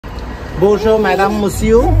Bonjour Madame,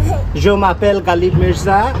 Monsieur. Je m'appelle Galib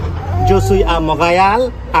Mirza. Je suis à Montréal,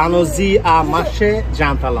 à Nozy, à marché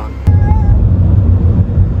Jean Talon.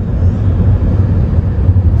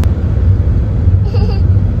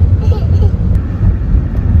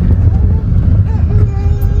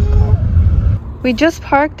 We just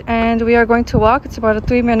parked and we are going to walk. It's about a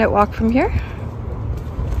 3-minute walk from here.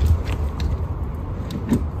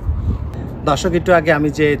 দর্শক একটু আগে আমি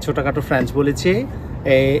যে ছোটখাটো French বলেছি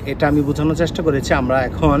এটা আমি বোঝানোর চেষ্টা করেছি আমরা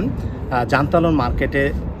এখন জান তালন মার্কেটে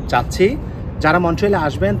যাচ্ছি যারা মন্ট্রিয়ালে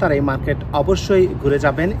আসবেন তারা এই মার্কেট অবশ্যই ঘুরে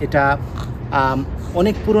যাবেন এটা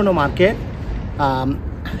অনেক পুরনো মার্কেট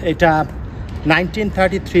এটা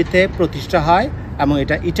 1933 তে প্রতিষ্ঠা হয় এবং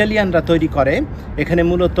এটা ইটালিয়ানরা তৈরি করে এখানে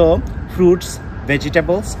মূলত ফ্রুটস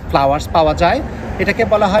ভেজিটেবলস ফ্লাওয়ার্স পাওয়া যায় এটাকে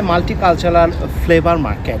বলা হয় মাল্টিকালচারাল ফ্লেভার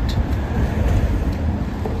মার্কেট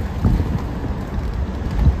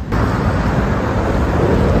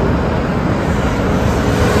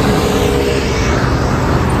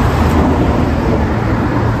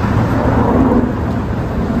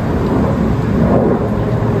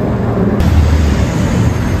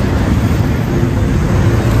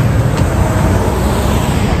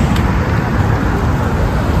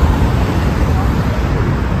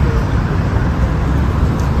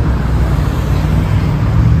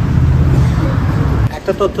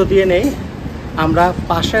তথ্য দিয়ে নেই আমরা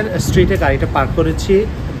পাশের স্ট্রিটে গাড়িটা পার্ক করেছি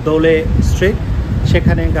দোলে স্ট্রিট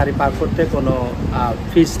সেখানে গাড়ি পার্ক করতে কোনো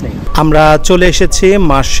ফিস নেই আমরা চলে এসেছি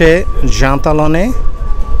মার্শে জান তালনে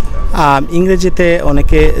ইংরেজিতে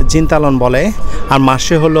অনেকে জিন তালন বলে আর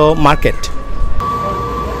মার্শে হলো মার্কেট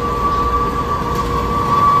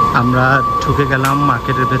আমরা ঢুকে গেলাম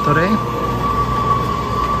মার্কেটের ভেতরে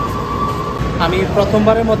আমি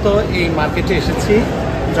প্রথমবারের মতো এই মার্কেটে এসেছি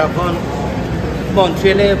যখন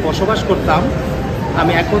মন্ট্রিয়ালে বসবাস করতাম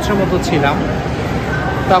আমি 1 বছর মতো ছিলাম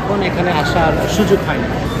তখন এখানে আসার সুযোগ হয়নি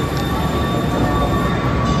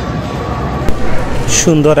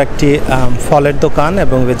সুন্দর একটি ফলের দোকান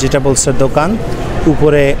এবং ভেজিটেবলসের দোকান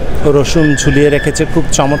উপরে রসুন ঝুলিয়ে রেখেছে খুব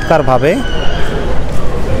চমৎকারভাবে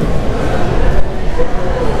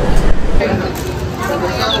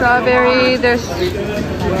Strawberry, there's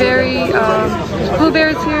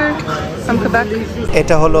blueberries here from Quebec.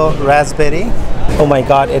 এটা হলো রাসবেরি ও মাই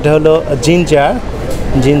গড এটা হলো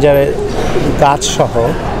জিঞ্জারের গাছ সহ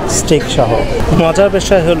স্টিক সহ মজার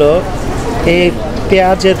বিষয় হলো এই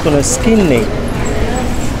পেঁয়াজের কোনো স্কিন নেই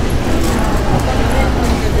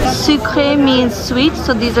Sucre means sweet,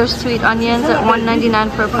 so these are sweet onions at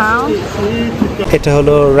 $1.99 per pound. এটা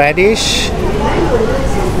হলো রেডিশ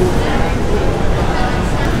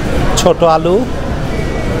ছোট আলু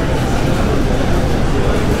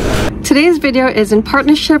Today's video is in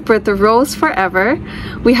partnership with Rose Forever.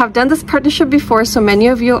 We have done this partnership before, so many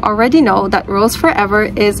of you already know that Rose Forever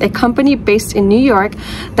is a company based in New York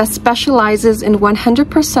that specializes in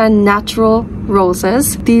 100% natural roses.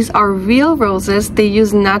 These are real roses. They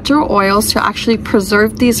use natural oils to actually preserve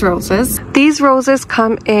these roses. These roses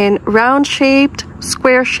come in round-shaped,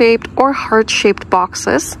 square-shaped, or heart-shaped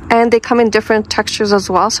boxes, and they come in different textures as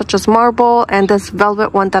well, such as marble and this velvet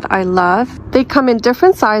one that I love. They come in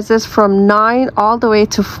different sizes from 9 all the way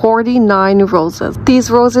to 49 roses. These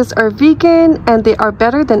roses are vegan and they are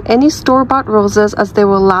better than any store-bought roses as they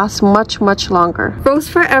will last much longer. Rose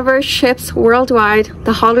Forever ships worldwide.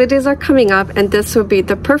 The holidays are coming up and this will be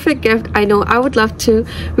the perfect gift. I know I would love to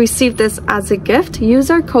receive this as a gift. Use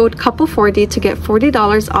our code couple40 to get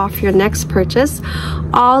 $40 off your next purchase.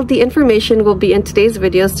 All the information will be in today's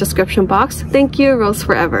video's description box. Thank you, Rose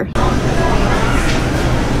Forever.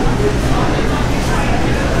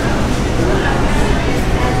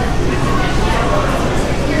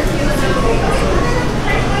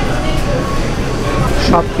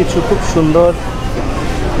 সবকিছু খুব সুন্দর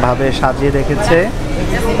ভাবে সাজিয়ে রেখেছে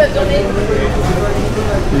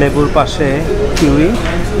লেবুর পাশে kiwi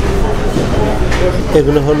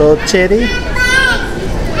এগুলো হলো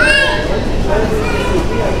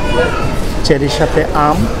চেরির সাথে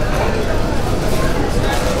আম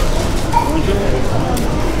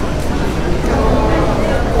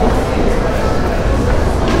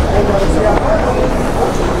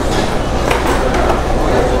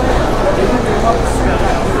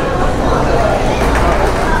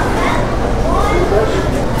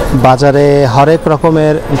বাজারে হরেক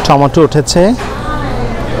রকমের টমেটো উঠেছে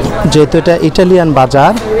যেহেতু এটা ইটালিয়ান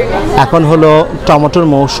বাজার এখন হলো টমেটোর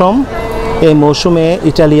মৌসুম এই মৌসুমে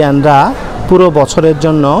ইটালিয়ানরা পুরো বছরের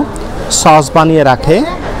জন্য সস বানিয়ে রাখে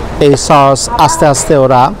এই সস আস্তে আস্তে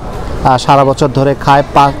ওরা সারা বছর ধরে খায়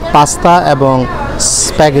পাস্তা এবং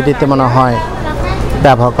স্প্যাগেটিতে মনে হয়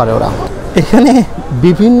ব্যবহার করে ওরা এখানে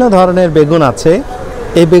বিভিন্ন ধরনের বেগুন আছে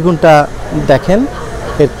এই বেগুনটা দেখেন,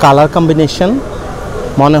 এর কালার কম্বিনেশন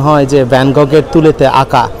মনে হয় যে ভ্যান গগের তুলিতে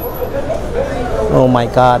আঁকা। ও মাই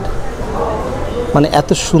গড, মানে এত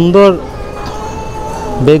সুন্দর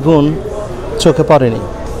বেগুন চোখে পড়েনি।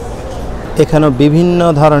 এখানেও বিভিন্ন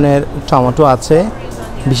ধরনের টমেটো আছে,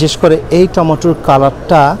 বিশেষ করে এই টমেটোর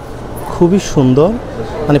কালারটা খুবই সুন্দর,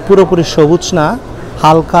 মানে পুরোপুরি সবুজ না,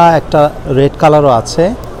 হালকা একটা রেড কালারও আছে।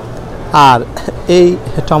 আর এই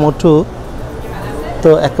টমেটো তো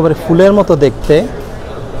একেবারে ফুলের মতো দেখতে।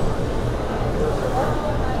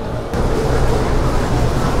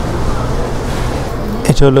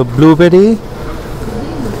 এটা হলো ব্লুবেরি,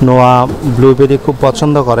 নোয়া ব্লুবেরি খুব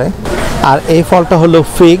পছন্দ করে। আর এই ফলটা হলো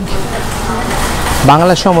ফিগ,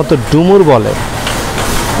 বাংলা সম্মত ডুমুর বলে।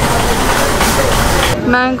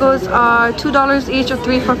 Mangoes are $2 each or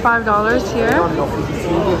 3 for $5 here.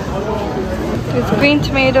 It's green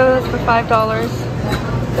tomatoes for $5.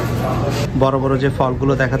 বড় বড় যে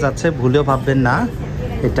ফলগুলো দেখা যাচ্ছে ভুলেও ভাববেন না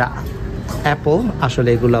এটা অ্যাপল, আসলে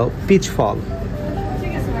এগুলো পিচ ফল।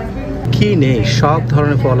 কি নেই, সব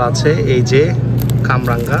ধরনের ফল আছে। এই যে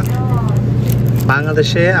কামরাঙ্গা,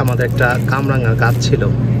 বাংলাদেশে আমাদের একটা কামরাঙ্গা গাছ ছিল,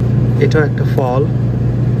 এটাও একটা ফল।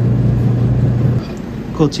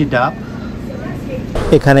 কচি ডাব,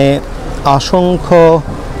 এখানে অসংখ্য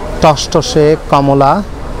টসটসে কমলা,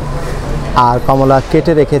 আর কমলা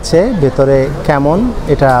কেটে রেখেছে ভেতরে কেমন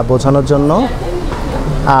এটা বোঝানোর জন্য।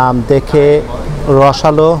 দেখে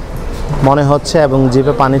রসালো মনে হচ্ছে এবং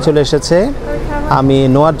জিভে পানি চলে এসেছে। আমি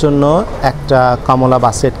নোয়ার জন্য একটা কমলা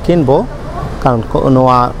বাস্কেট কিনবো, কারণ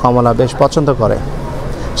নোয়া কমলা বেশ পছন্দ করে,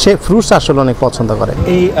 সে ফ্রুটস আসলে অনেক পছন্দ করে।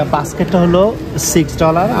 এই বাস্কেটটা হলো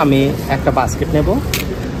 $6, আমি একটা বাস্কেট নেব।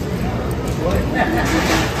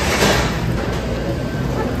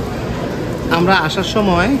 আমরা আসার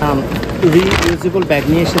সময় রিইউজেবল ব্যাগ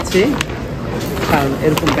নিয়ে এসেছি, কারণ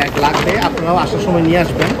এরকম ব্যাগ লাগবে, আপনারাও আসার সময় নিয়ে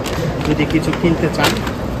আসবেন যদি কিছু কিনতে চান।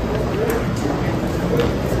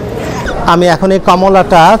 আমি এখন এই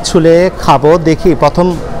কমলাটা ছুলে খাবো, দেখি প্রথম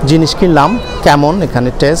জিনিস কিনলাম কেমন এখানে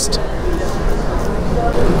টেস্ট।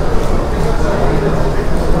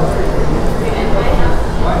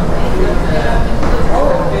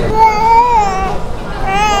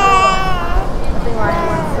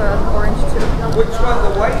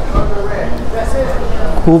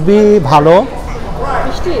 খুবই ভালো,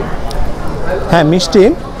 হ্যাঁ মিষ্টি,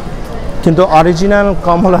 কিন্তু অরিজিনাল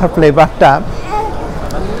কমলার ফ্লেভারটা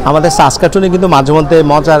আমাদের সাসকাটুনে কিন্তু মাঝে মধ্যে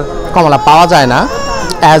মজার কমলা পাওয়া যায় না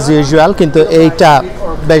অ্যাজ ইউজুয়াল, কিন্তু এইটা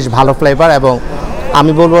বেশ ভালো ফ্লেভার এবং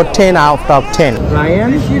আমি বলবো 10 out of 10।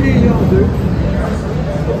 Ryan,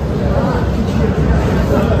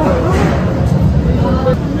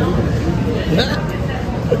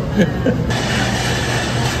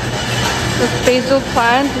 This basil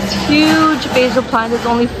plant, this huge basil plant is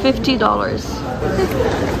only $50.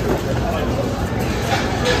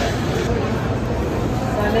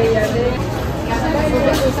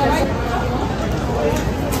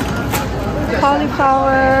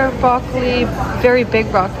 Cauliflower, broccoli, very big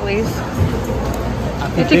broccolis.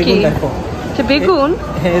 It's a key. To begun?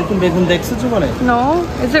 এরকম বেগুন দেখছো জীবনে? No,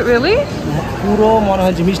 is it really? পুরো মনে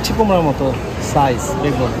হয় যে মিষ্টি কুমড়ার মতো সাইজ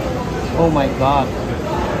বেগুন। Oh my god.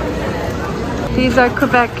 These are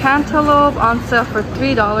Quebec cantaloupe on sale for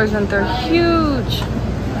 $3 and they're huge.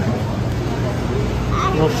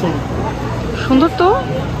 রসুন সুন্দর তো?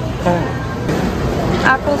 হ্যাঁ।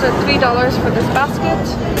 Apples are $3 for this basket.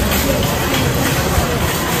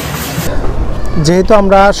 যেহেতু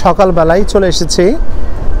আমরা সকালবেলায় চলে এসেছি,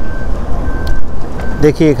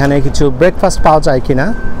 দেখি এখানে কিছু ব্রেকফাস্ট পাওয়া যায় কিনা।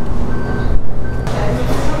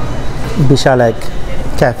 বিশাল এক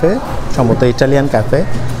ক্যাফে, সম্ভবত ইটালিয়ান ক্যাফে।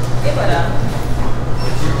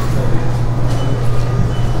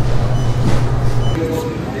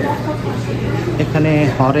 এখানে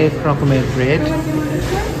হরেক রকমের ব্রেড,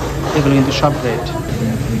 এগুলো কিন্তু সব ব্রেড।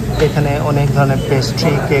 এখানে অনেক ধরনের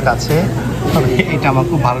পেস্ট্রি কেক আছে, তবে এটা আমার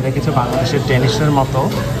খুব ভালো লেগেছে, বাংলাদেশের ডেনিশের মতো।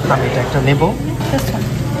 আমি এটা একটা নেব।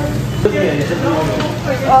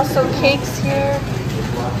 There's also cakes here.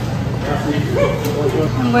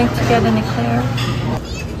 I'm going to get an eclair.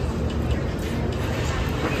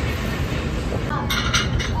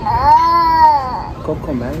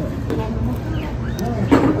 Coco melon.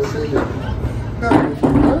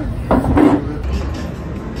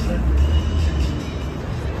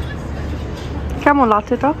 কেমন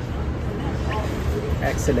লাটেটা?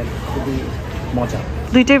 এক্সেলেন্ট, খুবই মজা।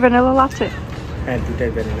 দুইটাই ভ্যানিলা লাটে? হ্যাঁ,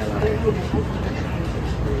 দুটাই ভ্যানিলা লাটে।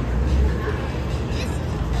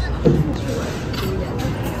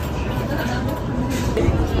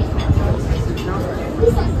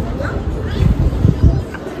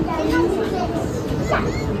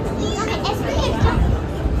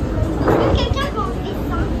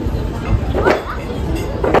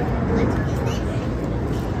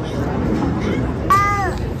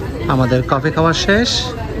 আমাদের কফি খাওয়া শেষ,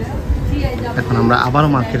 এখন আমরা আবারও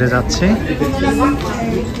মার্কেটে যাচ্ছি।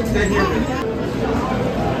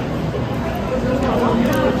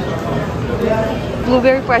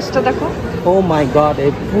 ব্লুবেরি প্রাইসটা দেখো। ও মাই গড,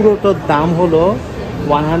 এই পুরোটার দাম হলো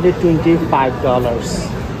 $125।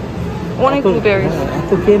 অনেক ব্লুবেরি।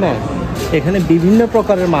 এত কে নেয়? এখানে বিভিন্ন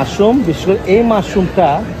প্রকারের মাশরুম, বিশেষ করে এই মাশরুমটা,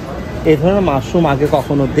 এই ধরনের মাশরুম আগে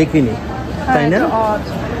কখনো দেখিনি, তাই না?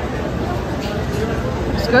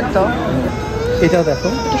 এটাও দেখো,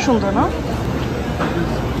 এটা সুন্দর না?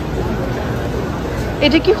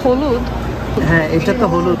 এটা কি হলুদ? হ্যাঁ, এটা তো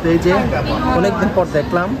হলুদ। এই যে অনেকদিন পর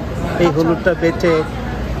দেখলাম এই হলুদটা বেটে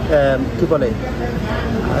কি বলে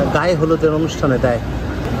গায়ে হলুদের অনুষ্ঠানে দেয়।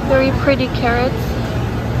 Very pretty carrots.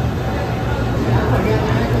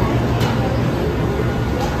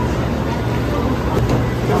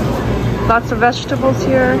 Lots of vegetables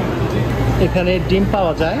here. এখানে ডিম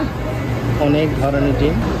পাওয়া যায়, অনেক ধরনের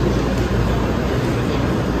ডিম।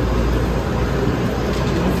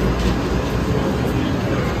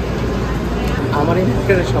 আমার এই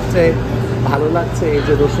মার্কেটে সবচেয়ে ভালো লাগছে এই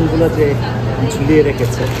যে রসুনগুলো যে ঝুলিয়ে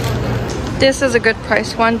রেখেছে। This is a good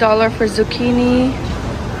price. $1 for zucchini.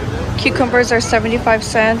 Cucumbers are 75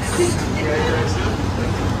 cents.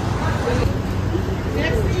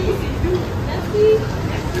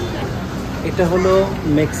 এটা হলো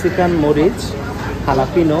মেক্সিকান মরিচ,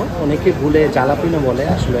 জালাপিনো। অনেকে ভুলে জালাপিনো বলে,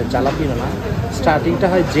 আসলে জালাপিনো না। স্টার্টিংটা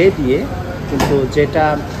হয় জে দিয়ে, কিন্তু যেটা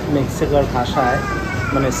মেক্সিকোর ভাষায়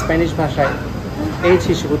মানে স্প্যানিশ ভাষায় এইচ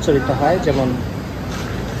হিসেবে উচ্চারিত হয়, যেমন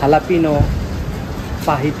জালাপিনো,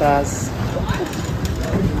 ফাহিতাস।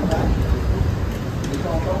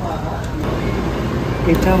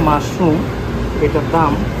 এটা মাশরুম, এটার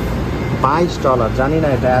দাম $22। জানি না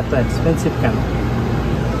এটা এত এক্সপেন্সিভ কেন।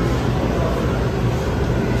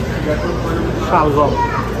 শালগম।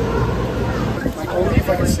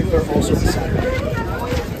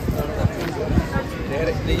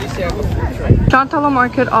 Jean Talon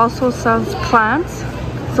Market also sells plants.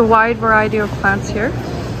 It's a wide variety of plants here.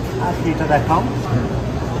 এটা দেখাও,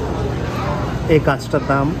 এই গাছটার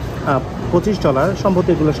দাম $25। সম্ভবত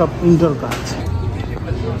এগুলো সব ইনডোর গাছ।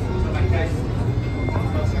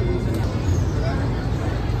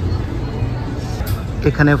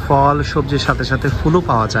 এখানে ফল সবজির সাথে সাথে ফুলও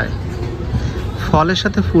পাওয়া যায়। ফলের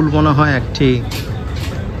সাথে ফুল মনে হয় একটি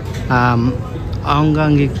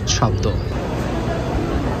অঙ্গাঙ্গিক শব্দ।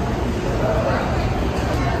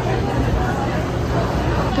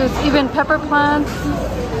 There's even pepper plants.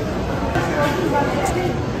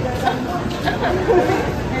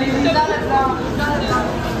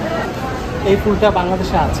 এই ফুলটা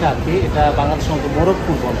বাংলাদেশে আছে আর কি, এটা বাংলাদেশের মতো মোরগ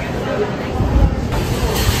ফুল বলে।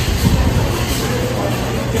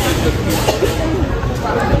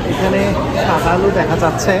 এখানে সাদা আলু দেখা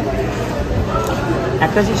যাচ্ছে।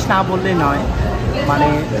 একটা জিনিস না বললেই নয়, মানে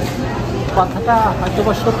কথাটা হয়তো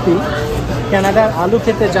বা সত্যি, কানাডার আলু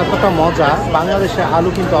খেতে যতটা মজা, বাংলাদেশের আলু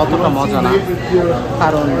কিন্তু অতটা মজা না।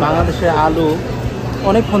 কারণ বাংলাদেশের আলু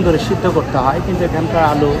অনেকক্ষণ ধরে সিদ্ধ করতে হয়, কিন্তু এখানকার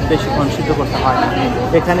আলু বেশিক্ষণ সিদ্ধ করতে হয় না।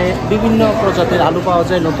 এখানে বিভিন্ন প্রজাতির আলু পাওয়া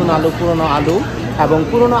যায়, নতুন আলু, পুরনো আলু, এবং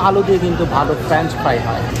পুরনো আলু দিয়ে কিন্তু ভালো ফ্রেঞ্চ ফ্রাই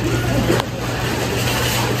হয়।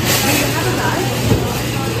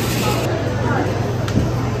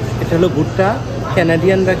 এটা হলো ভুট্টা।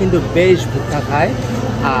 ক্যানাডিয়ানরা কিন্তু বেশ ভুট্টা খায়,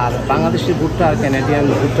 আর বাংলাদেশের ভুট্টা আর ক্যানাডিয়ান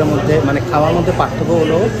ভুট্টার মধ্যে মানে খাওয়ার মধ্যে পার্থক্য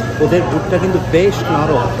হলো ওদের ভুট্টা কিন্তু বেশ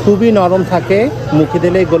নরম, খুবই নরম থাকে, মুখে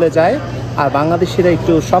দিলেই গলে যায়, আর বাংলাদেশিরা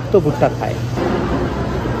একটু শক্ত ভুট্টা খায়।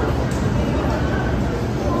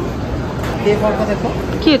 দেখো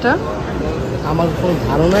কি এটা? আমার কোনো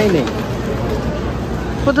ধারণাই নেই।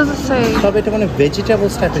 What does it say? তবে এটা মানে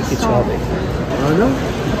ভেজিটেবলস টাইপের কিছু হবে।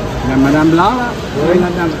 Madame Laura, oui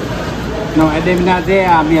madame. Non, elle déménagé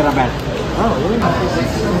à Mirabel.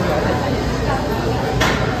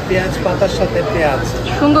 পেঁয়াজ পাতার সাথে পেঁয়াজ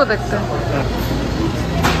সুন্দর দেখতে।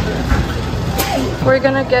 We're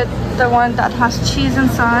gonna get the one that has cheese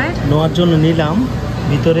inside. নেওয়ার জন্য নিলাম,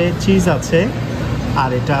 ভিতরে চিজ আছে, আর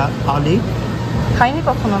এটা অলিভ। খাইনি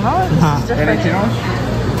কখনো না। হ্যাঁ।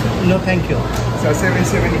 No thank you.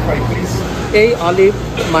 775 please. এই অলিভ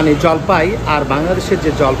মানে জলপাই, আর বাংলাদেশের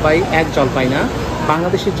যে জলপাই এক জলপাই না,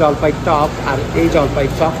 বাংলাদেশের জলপাই টক, আর এই জলপাই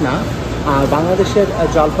টক না। আর বাংলাদেশের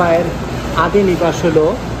জলপাইয়ের আদি নিবাস হলো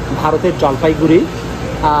ভারতের জলপাইগুড়ি।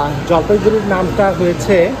 জলপাইগুড়ির নামটা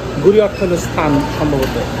হয়েছে, গুড়ি অর্থ হলো স্থান,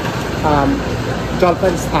 সম্ভবত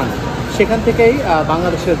জলপাইয়ের স্থান। সেখান থেকেই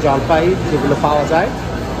বাংলাদেশের জলপাই যেগুলো পাওয়া যায়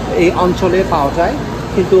এই অঞ্চলে পাওয়া যায়,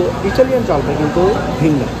 কিন্তু ইটালিয়ান জলপাই কিন্তু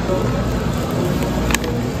ভিন্ন।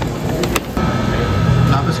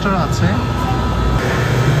 লবস্টার আছে।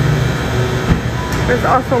 There's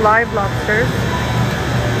also live lobsters.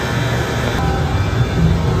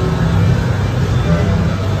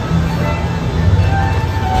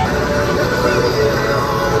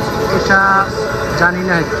 জানি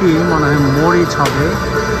না কি, মনে হয় মরিচ হবে,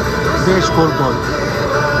 বেশ গোল গোল।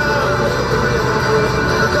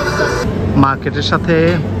 মার্কেটের সাথে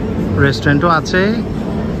রেস্টুরেন্টও আছে,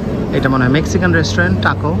 এটা মনে হয় মেক্সিকান রেস্টুরেন্ট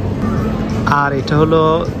টাকো। আর এটা হলো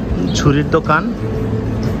ঝুড়ির দোকান,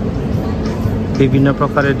 বিভিন্ন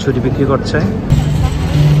প্রকারের ঝুড়ি বিক্রি করছে।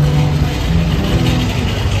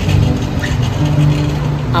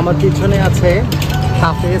 আমার পিছনে আছে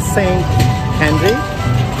কাফে সেন্ট হেনরি।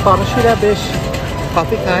 ফরাসিরা বেশ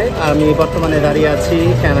কফি খায়। আমি বর্তমানে দাঁড়িয়ে আছি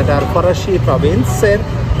কানাডার ফরাসি প্রভিন্সের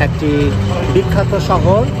একটি বিখ্যাত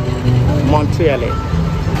শহর মন্ট্রিয়ালে।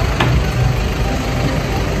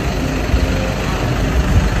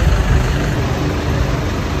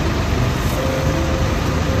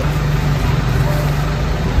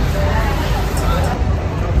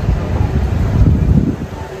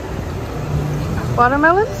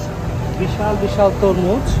 Watermelons? বিশাল বিশাল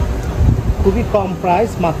তরমুজ, খুবই কম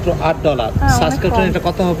প্রাইস, মাত্র $8। সাসকাটুন এটা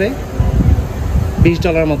কত হবে?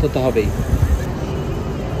 $20 মতো তো হবেই।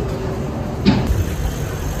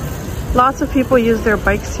 Lots of people use their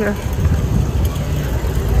bikes here.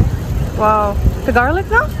 Wow. The garlic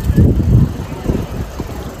now?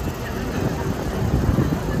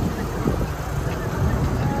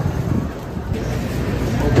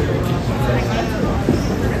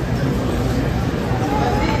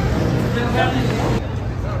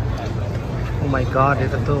 Oh my god,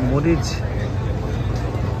 এটা তো মরিচ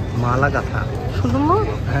মালা গাথা। Suzumo?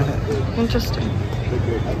 Interesting.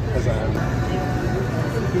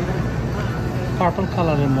 পার্পল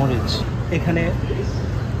কালারের মরিচ। এখানে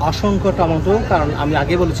অসংখ্য টমেটো, কারণ আমি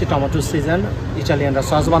আগে বলেছি টমেটো সিজন, ইটালিয়ানরা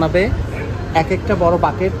সস বানাবে। এক একটা বড়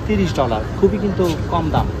বাকেট $30, খুবই কিন্তু কম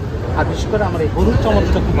দাম। আর বিশেষ করে আমার এই হলুদ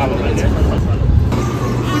টমেটোটা খুব ভালো লেগেছে।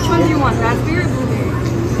 Which one do you want? Raspberry or blueberry?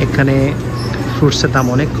 এখানে ফ্রুটসের দাম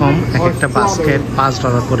অনেক কম, এক একটা বাস্কেট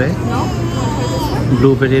 $5 করে। No?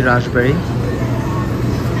 Blueberry, raspberry.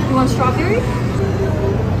 You want strawberry?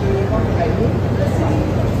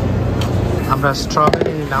 আমরা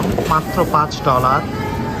স্ট্রবেরি নিলাম মাত্র $5,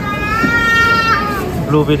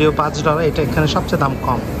 ব্লুবেরিও $5, এটা এখানে সবচেয়ে দাম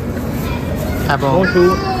কম। এবং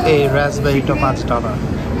এই রাসবেরিটা $5।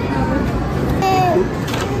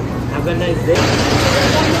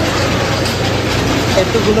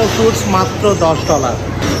 এতগুলো ফ্রুটস মাত্র $10।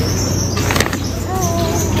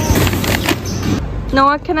 No,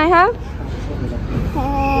 what can I have?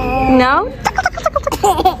 No?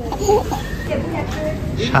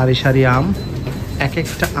 সারি সারি আম, এক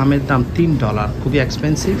একটা আমের দাম $3, খুবই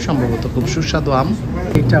এক্সপেন্সিভ, সম্ভবত খুব সুস্বাদু আম।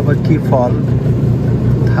 এটা আবার কি ফল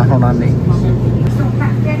ধারণা নেই।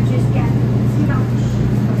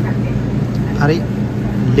 আরে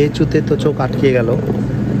লেচুতে তো চোখ আটকে গেল।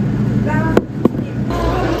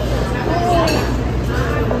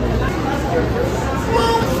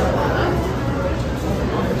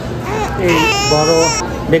 এই বড়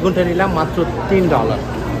বেগুনটা নিলাম মাত্র $3।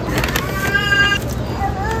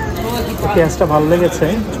 পেঁয়াজটা ভালো লেগেছে,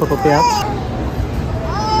 ছোট পেঁয়াজ।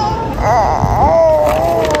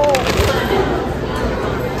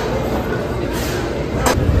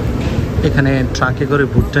 এখানে ট্রাকে করে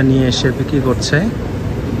ভুট্টা নিয়ে এসে বিক্রি করছে।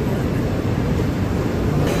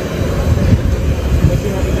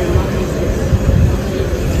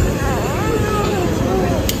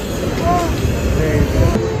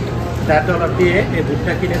 $4 দিয়ে এই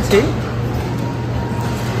ভুট্টা কিনেছি।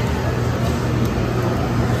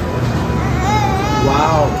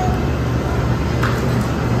 ওয়াও,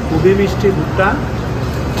 খুবই মিষ্টি ভুট্টা,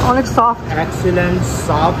 অনেক সফট, এক্সিলেন্ট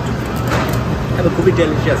সফট এবং খুবই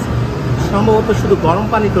ডেলিশিয়াস। সম্ভবত শুধু গরম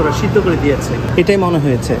পানিতে ওরা সিদ্ধ করে দিয়েছে, এটাই মনে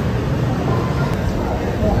হয়েছে।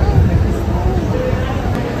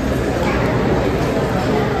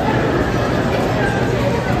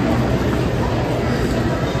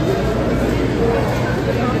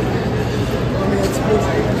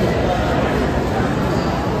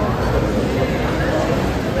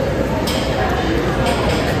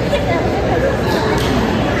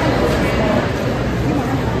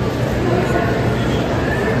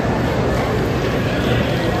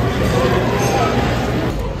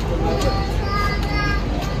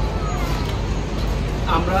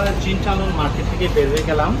 আমরা জিন টালন মার্কেট থেকে বের হয়ে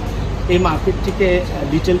গেলাম। এই মার্কেটটিকে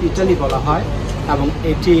লিটল ইটালি বলা হয় এবং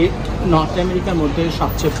এটি নর্থ আমেরিকার মধ্যে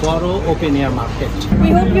সবচেয়ে বড় open air market. We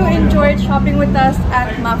hope you enjoyed shopping with us at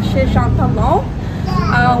Marché Jean Talon.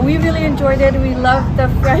 We really enjoyed it. We love the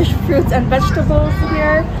fresh fruits and vegetables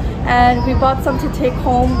here, and we bought some to take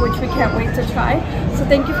home, which we can't wait to try. So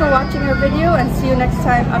thank you for watching our video, and see you next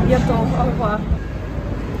time. À bientôt. Au revoir.